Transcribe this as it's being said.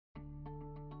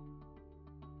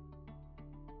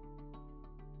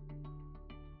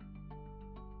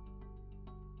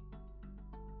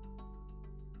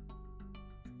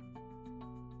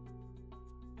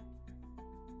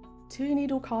2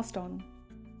 needle cast on.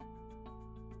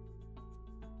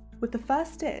 With the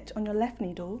first stitch on your left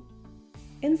needle,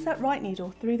 insert right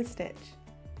needle through the stitch,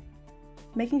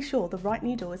 making sure the right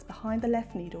needle is behind the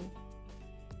left needle.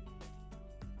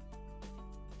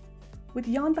 With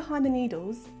yarn behind the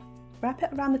needles, wrap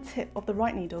it around the tip of the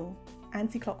right needle,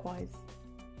 anti-clockwise.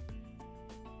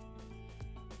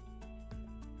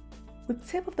 With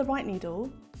tip of the right needle,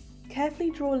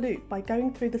 carefully draw a loop by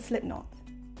going through the slip knot.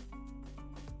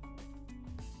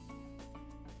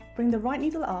 Bring the right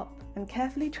needle up and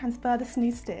carefully transfer the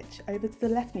smooth stitch over to the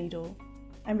left needle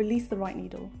and release the right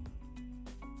needle.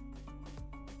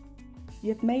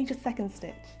 You have made your second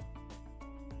stitch.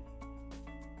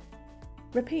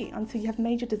 Repeat until you have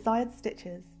made your desired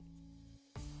stitches.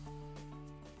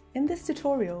 In this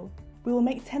tutorial, we will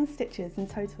make 10 stitches in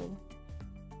total.